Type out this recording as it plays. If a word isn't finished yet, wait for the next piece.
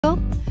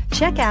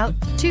Check out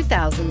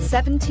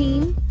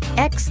 2017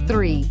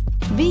 X3.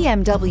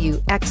 BMW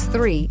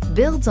X3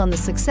 builds on the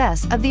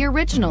success of the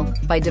original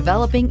by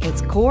developing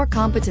its core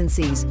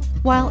competencies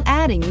while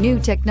adding new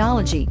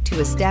technology to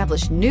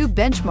establish new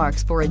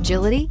benchmarks for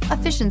agility,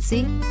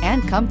 efficiency,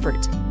 and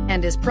comfort,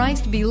 and is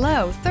priced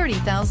below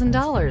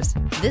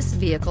 $30,000. This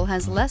vehicle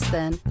has less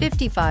than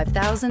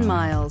 55,000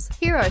 miles.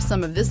 Here are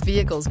some of this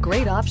vehicle's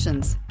great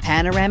options: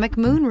 panoramic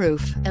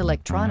moonroof,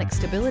 electronic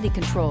stability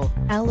control,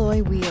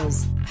 alloy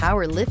wheels,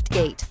 power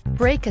liftgate,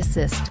 brake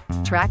assist,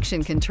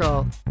 traction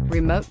control,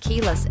 remote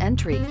keyless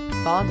entry,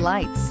 fog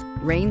lights,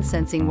 rain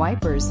sensing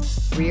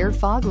wipers, rear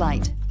fog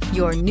light.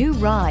 Your new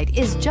ride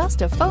is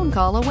just a phone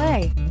call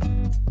away.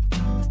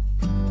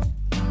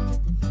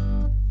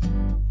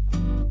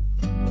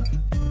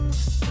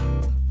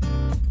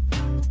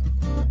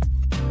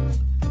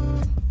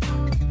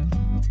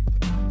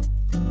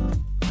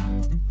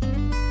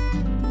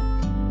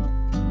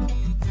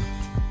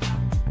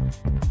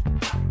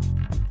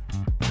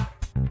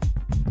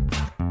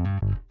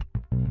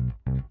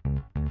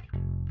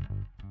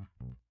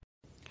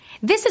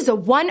 This is a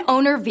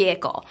one-owner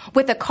vehicle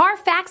with a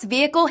Carfax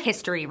Vehicle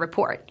History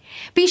Report.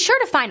 Be sure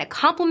to find a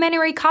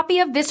complimentary copy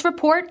of this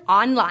report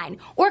online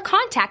or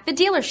contact the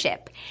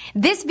dealership.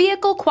 This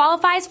vehicle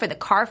qualifies for the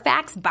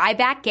Carfax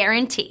Buyback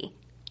Guarantee.